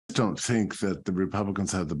don't think that the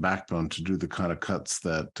Republicans have the backbone to do the kind of cuts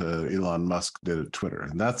that Elon Musk did at Twitter.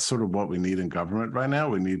 And that's sort of what we need in government right now.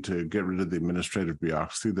 We need to get rid of the administrative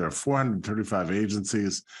bureaucracy. There are 435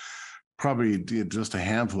 agencies, probably just a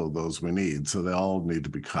handful of those we need. So they all need to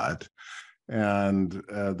be cut. And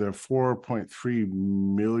there are 4.3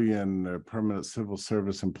 million permanent civil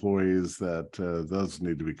service employees that those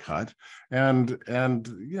need to be cut. And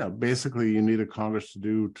basically you need a Congress to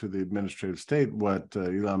do to the administrative state what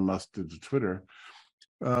Elon Musk did to Twitter.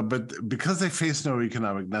 But because they face no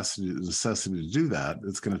economic necessity to do that,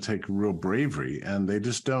 it's going to take real bravery. And they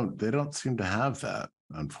don't seem to have that,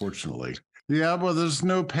 unfortunately. Yeah, well, there's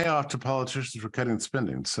no payoff to politicians for cutting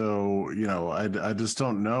spending. So, I just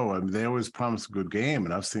don't know. I mean, they always promise a good game,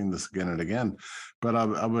 and I've seen this again and again, but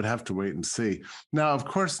I would have to wait and see. Now, of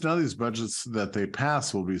course, none of these budgets that they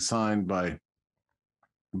pass will be signed by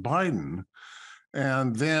Biden.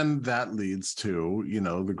 And then that leads to,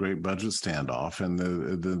 the great budget standoff and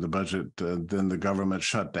the budget, then the government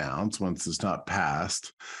shutdowns once it's not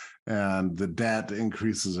passed. And the debt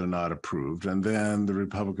increases are not approved. And then the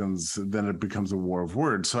Republicans, then it becomes a war of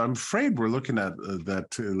words. So I'm afraid we're looking at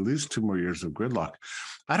that at least 2 more years of gridlock.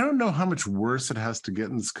 I don't know how much worse it has to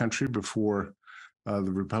get in this country before the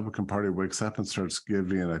Republican Party wakes up and starts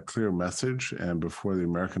giving a clear message, and before the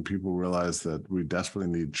American people realize that we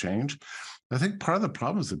desperately need change. I think part of the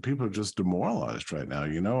problem is that people are just demoralized right now.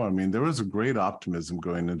 I mean, there was a great optimism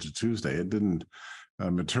going into Tuesday. It didn't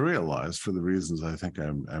materialized for the reasons I think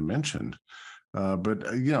I mentioned. But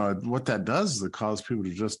what that does is it causes people to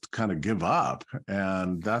just kind of give up.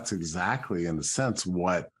 And that's exactly, in a sense,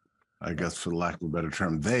 what, I guess, for lack of a better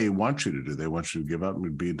term, they want you to do. They want you to give up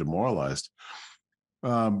and be demoralized.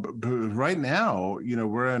 But right now,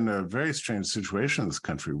 we're in a very strange situation in this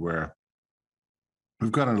country where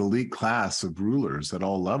we've got an elite class of rulers at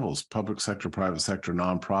all levels, public sector, private sector,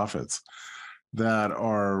 nonprofits, that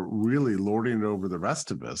are really lording it over the rest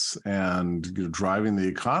of us and driving the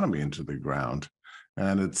economy into the ground.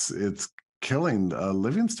 And it's killing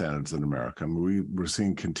living standards in America. I mean, we're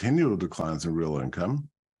seeing continual declines in real income.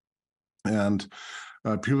 And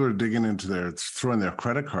people are digging into throwing their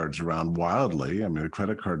credit cards around wildly. I mean, the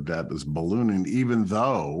credit card debt is ballooning, even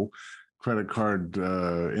though credit card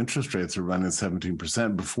interest rates are running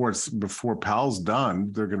 17%. Before Powell's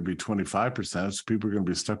done, they're going to be 25%. So people are going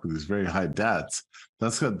to be stuck with these very high debts.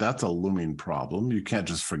 That's a looming problem. You can't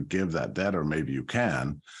just forgive that debt, or maybe you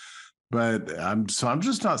can. But I'm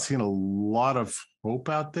just not seeing a lot of hope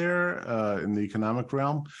out there in the economic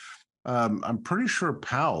realm. I'm pretty sure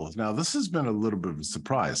Powell. Now, this has been a little bit of a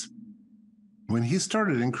surprise. When he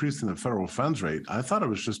started increasing the federal funds rate, I thought it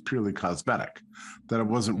was just purely cosmetic, that it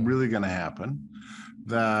wasn't really going to happen,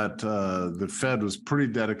 that the Fed was pretty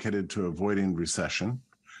dedicated to avoiding recession,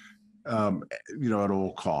 at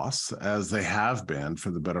all costs, as they have been for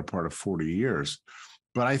the better part of 40 years.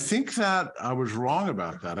 But I think that I was wrong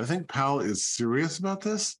about that. I think Powell is serious about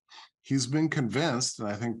this. He's been convinced, and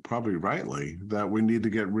I think probably rightly, that we need to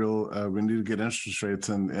get interest rates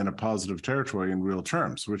in a positive territory in real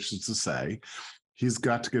terms, which is to say, he's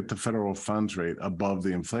got to get the federal funds rate above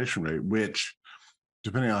the inflation rate, which,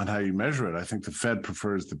 depending on how you measure it, I think the Fed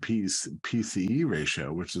prefers the PCE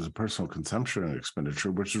ratio, which is a personal consumption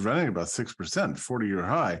expenditure, which is running about 6%, 40-year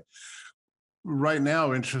high. Right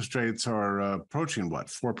now, interest rates are approaching,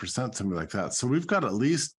 4%, something like that. So we've got at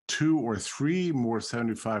least 2 or 3 more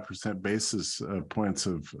 75% basis points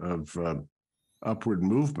of upward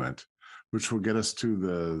movement, which will get us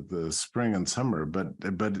to the spring and summer. But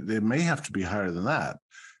it may have to be higher than that.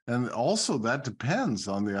 And also that depends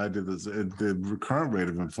on the idea that the current rate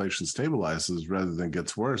of inflation stabilizes rather than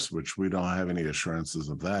gets worse, which we don't have any assurances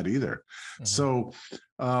of that either. Mm-hmm. So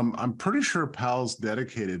I'm pretty sure Powell's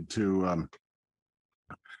dedicated to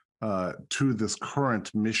this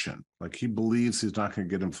current mission. Like, he believes he's not going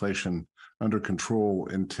to get inflation under control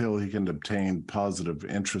until he can obtain positive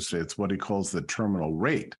interest rates, what he calls the terminal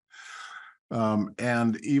rate.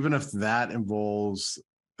 And even if that involves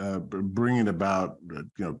bringing about,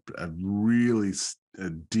 a really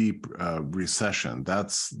deep recession,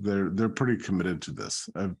 they're pretty committed to this.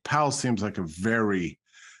 Powell seems like a very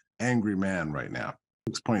angry man right now.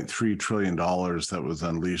 $6.3 trillion that was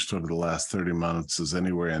unleashed over the last 30 months is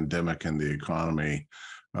anywhere endemic in the economy.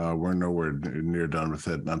 We're nowhere near done with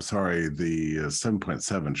it. And I'm sorry, the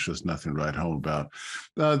 7.7 is just nothing to write home about.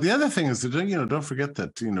 The other thing is that, don't forget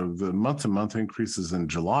that, the month-to-month increases in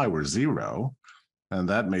July were 0, and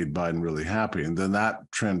that made Biden really happy. And then that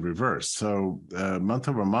trend reversed. So month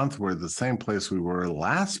over month, we're the same place we were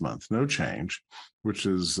last month, no change, which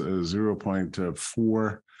is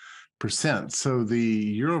 0.4 So the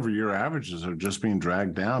year-over-year averages are just being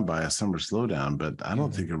dragged down by a summer slowdown, but I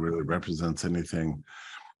don't think it really represents anything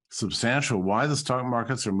substantial. Why the stock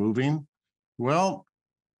markets are moving? Well,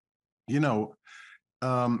 you know,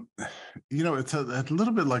 it's a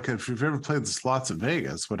little bit like if you've ever played the slots at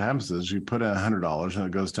Vegas. What happens is you put in $100 and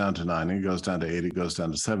it goes down to 90, it goes down to 80, goes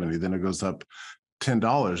down to 70, then it goes up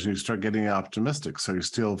 $10 and you start getting optimistic. So you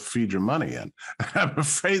still feed your money in. I'm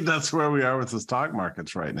afraid that's where we are with the stock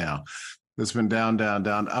markets right now. It's been down, down,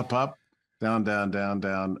 down, up, up, down, down, down,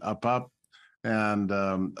 down, up, up. And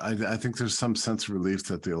I think there's some sense of relief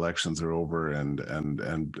that the elections are over,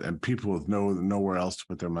 and people with nowhere else to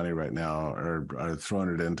put their money right now are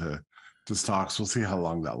throwing it into stocks. We'll see how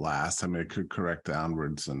long that lasts. I mean, it could correct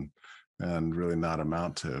downwards and really not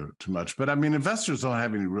amount to much. But I mean, investors don't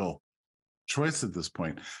have any real choice at this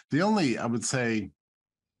point. The only, I would say,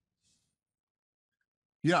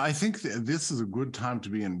 yeah, I think this is a good time to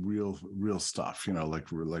be in real stuff, like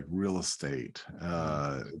real estate.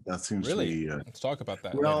 That seems to be let's talk about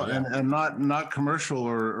that. Well, maybe, yeah. and not commercial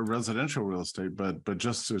or residential real estate, but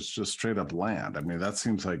it's just straight up land. I mean, that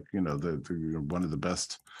seems like the one of the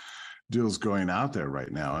best deals going out there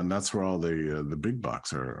right now, and that's where all the big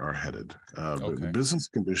bucks are headed. The business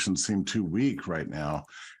conditions seem too weak right now,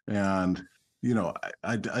 and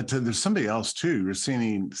I tell you, there's somebody else too. You're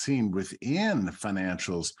seeing within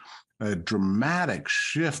financials a dramatic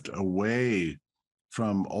shift away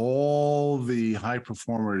from all the high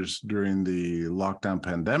performers during the lockdown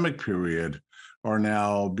pandemic period are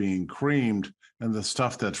now being creamed, and the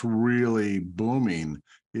stuff that's really booming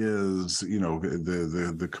is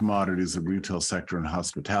the commodities, the retail sector and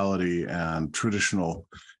hospitality and traditional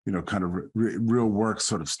kind of real work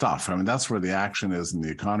sort of stuff. I mean, that's where the action is in the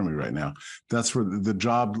economy right now. That's where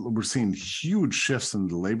we're seeing huge shifts in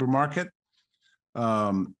the labor market.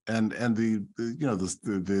 And the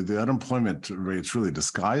unemployment rates really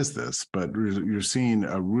disguise this, but you're seeing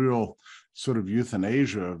a real sort of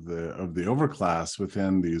euthanasia of the overclass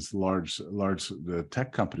within these large the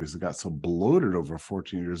tech companies that got so bloated over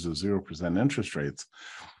 14 years of 0% interest rates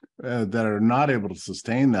that are not able to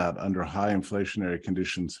sustain that under high inflationary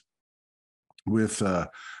conditions with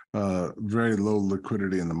very low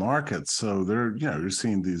liquidity in the market. So you're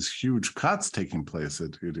seeing these huge cuts taking place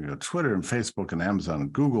at Twitter and Facebook and Amazon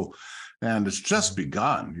and Google, and it's just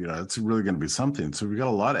begun. It's really going to be something. So we got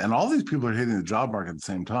a lot, and all these people are hitting the job market at the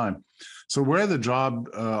same time. So where are the job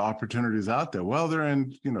opportunities out there? Well, they're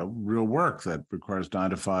in real work that requires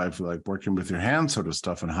 9 to 5, like working with your hands sort of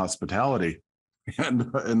stuff, and hospitality,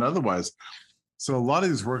 and otherwise. So a lot of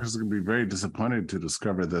these workers are going to be very disappointed to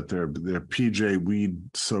discover that their PJ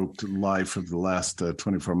weed-soaked life of the last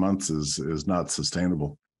 24 months is not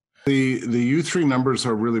sustainable. The U3 numbers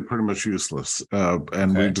are really pretty much useless,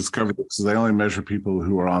 and we discovered this because they only measure people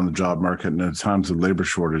who are on the job market, and in times of labor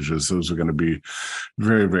shortages, those are going to be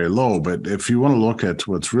very, very low. But if you want to look at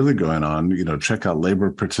what's really going on, check out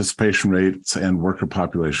labor participation rates and worker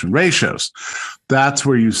population ratios. That's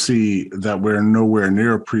where you see that we're nowhere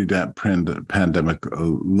near pre-pandemic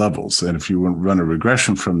levels. And if you run a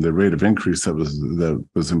regression from the rate of increase that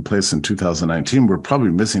was in place in 2019, we're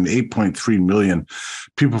probably missing 8.3 million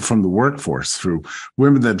people from the workforce through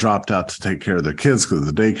women that dropped out to take care of their kids because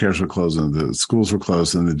the daycares were closed and the schools were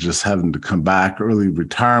closed, and they're just having to come back. Early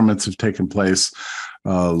retirements have taken place.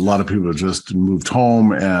 A lot of people have just moved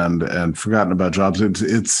home and forgotten about jobs.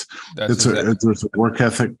 It's a work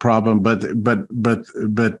ethic problem, but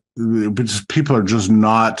just people are just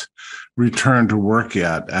not returned to work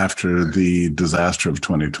yet after the disaster of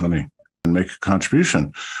 2020 and make a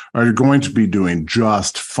contribution are going to be doing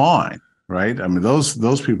just fine. Right? I mean, those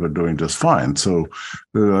people are doing just fine. So,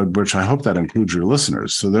 which I hope that includes your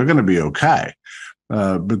listeners. So they're going to be okay.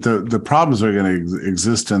 But the problems are going to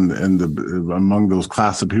exist among those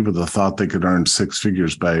class of people that thought they could earn 6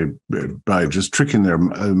 figures by just tricking their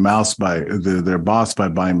mouse their boss by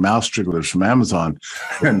buying mouse jigglers from Amazon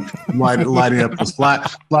and lighting up the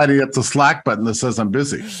Slack button that says I'm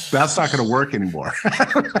busy. That's not going to work anymore.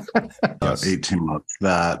 Yes. 18 months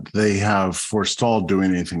that they have forestalled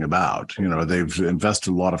doing anything about. They've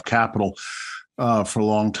invested a lot of capital for a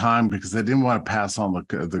long time because they didn't want to pass on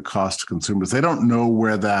the cost to consumers. They don't know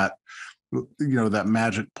where that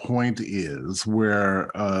magic point is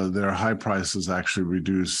where their high prices actually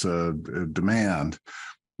reduce demand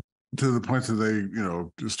to the point that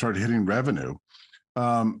they start hitting revenue.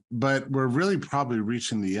 But we're really probably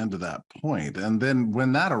reaching the end of that point. And then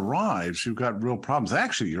when that arrives, you've got real problems.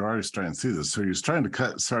 Actually, you're already starting to see this. So you're starting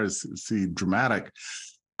to see dramatic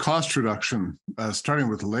cost reduction, starting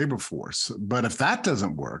with the labor force. But if that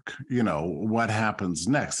doesn't work, what happens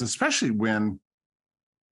next, especially when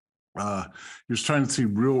you're starting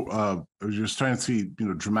to see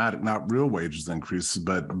dramatic, not real wages increases,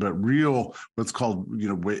 but real, what's called,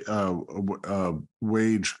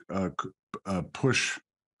 wage push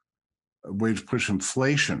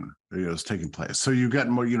inflation, is taking place. So you get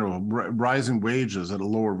more, rising wages at a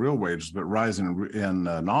lower real wages, but rising in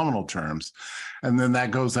nominal terms. And then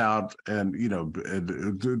that goes out and,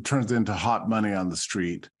 it turns into hot money on the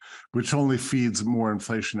street, which only feeds more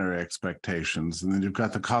inflationary expectations. And then you've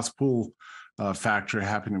got the cost pool factor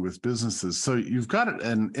happening with businesses. So you've got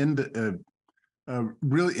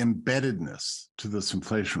really embeddedness to this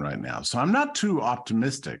inflation right now. So I'm not too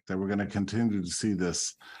optimistic that we're going to continue to see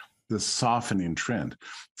this softening trend.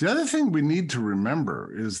 The other thing we need to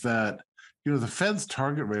remember is that, the Fed's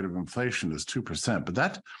target rate of inflation is 2%, but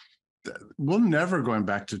that we're never going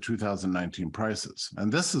back to 2019 prices. And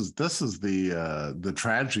this is the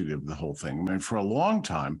tragedy of the whole thing. I mean, for a long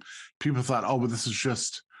time, people thought, oh, well, this is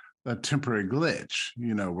just a temporary glitch.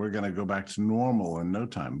 We're going to go back to normal in no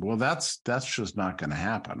time. Well, that's just not going to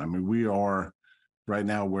happen. I mean, we are right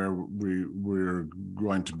now where we're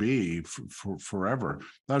going to be for forever.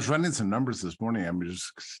 I was running some numbers this morning. I'm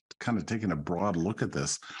just kind of taking a broad look at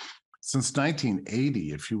this. Since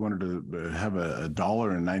 1980, if you wanted to have a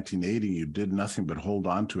dollar in 1980, you did nothing but hold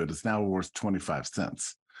on to it. It's now worth 25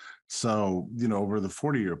 cents. So, over the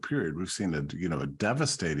 40-year period, we've seen a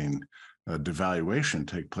devastating devaluation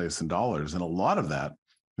take place in dollars. And a lot of that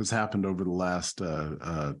has happened over the last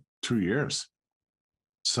 2 years.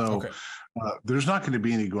 So okay. There's not going to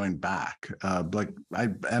be any going back.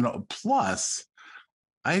 Plus,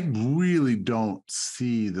 I really don't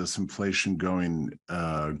see this inflation going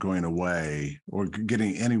away or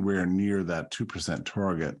getting anywhere near that 2%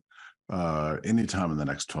 target anytime in the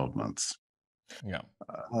next 12 months. Yeah.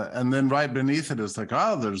 And then right beneath it is like,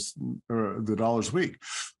 there's the dollar's weak.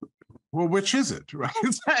 Well, which is it, right?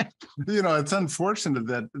 It's unfortunate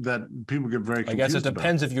that people get very confused. I guess it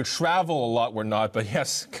depends if you travel a lot or not, but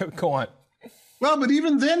yes, go on. Well, but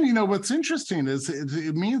even then, what's interesting is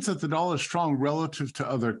it means that the dollar is strong relative to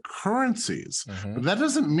other currencies. Mm-hmm. But that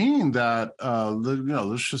doesn't mean that,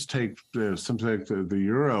 let's just take something like the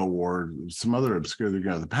euro or some other obscure,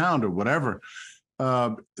 the pound or whatever.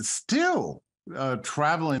 Still,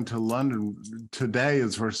 traveling to London today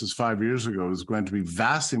as versus 5 years ago is going to be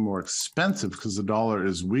vastly more expensive because the dollar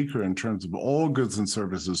is weaker in terms of all goods and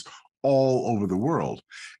services all over the world.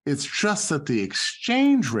 It's just that the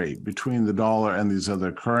exchange rate between the dollar and these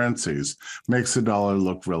other currencies makes the dollar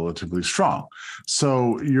look relatively strong.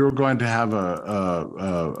 So you're going to have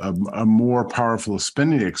a more powerful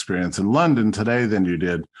spending experience in London today than you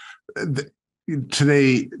did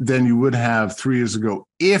than you would have 3 years ago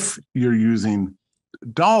if you're using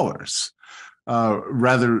dollars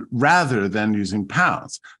rather than using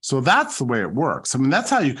pounds. So that's the way it works. I mean, that's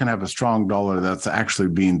how you can have a strong dollar that's actually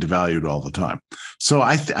being devalued all the time. So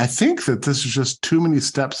I think that this is just too many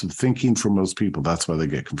steps of thinking for most people. That's why they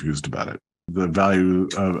get confused about it. The value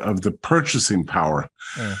of the purchasing power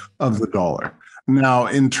of the dollar. Now,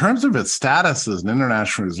 in terms of its status as an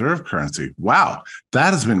international reserve currency, wow,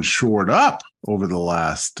 that has been shored up over the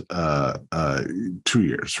last 2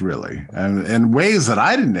 years, really, and in ways that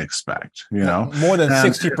I didn't expect. More than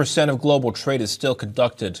 60% of global trade is still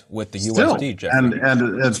conducted with the USD, Jeffrey.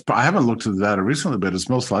 And I haven't looked at the data recently, but it's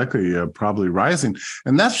most likely probably rising,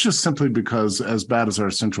 and that's just simply because, as bad as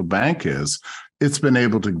our central bank is, it's been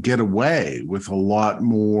able to get away with a lot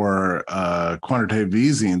more quantitative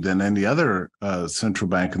easing than any other central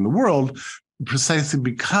bank in the world, precisely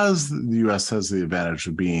because the U.S. has the advantage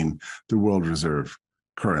of being the world reserve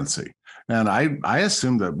currency. And I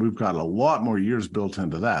assume that we've got a lot more years built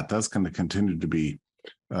into that. That's going to continue to be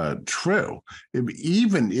true.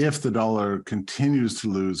 Even if the dollar continues to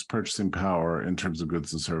lose purchasing power in terms of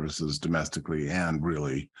goods and services domestically and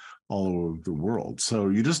really all over the world. So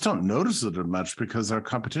you just don't notice it much because our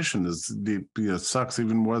competition sucks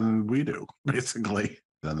even more than we do, basically,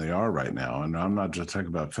 than they are right now. And I'm not just talking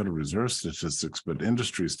about Federal Reserve statistics, but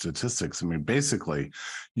industry statistics. I mean, basically,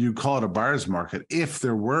 you call it a buyer's market if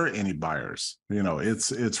there were any buyers.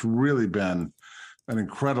 It's really been an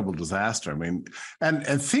incredible disaster. I mean,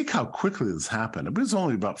 and think how quickly this happened. It was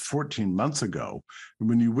only about 14 months ago.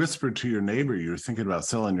 When you whispered to your neighbor you're thinking about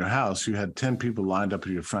selling your house, you had 10 people lined up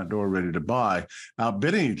at your front door ready to buy,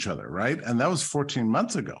 outbidding each other, right? And that was 14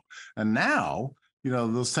 months ago. And now,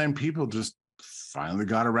 those same people just finally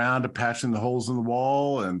got around to patching the holes in the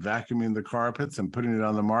wall and vacuuming the carpets and putting it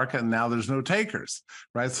on the market. And now there's no takers,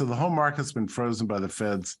 right? So the whole market's been frozen by the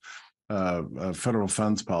Fed's federal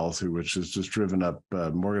funds policy, which has just driven up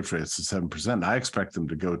mortgage rates to 7%. I expect them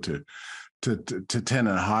to go to to 10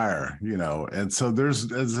 and higher, and so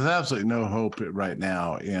there's absolutely no hope right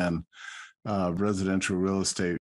now in residential real estate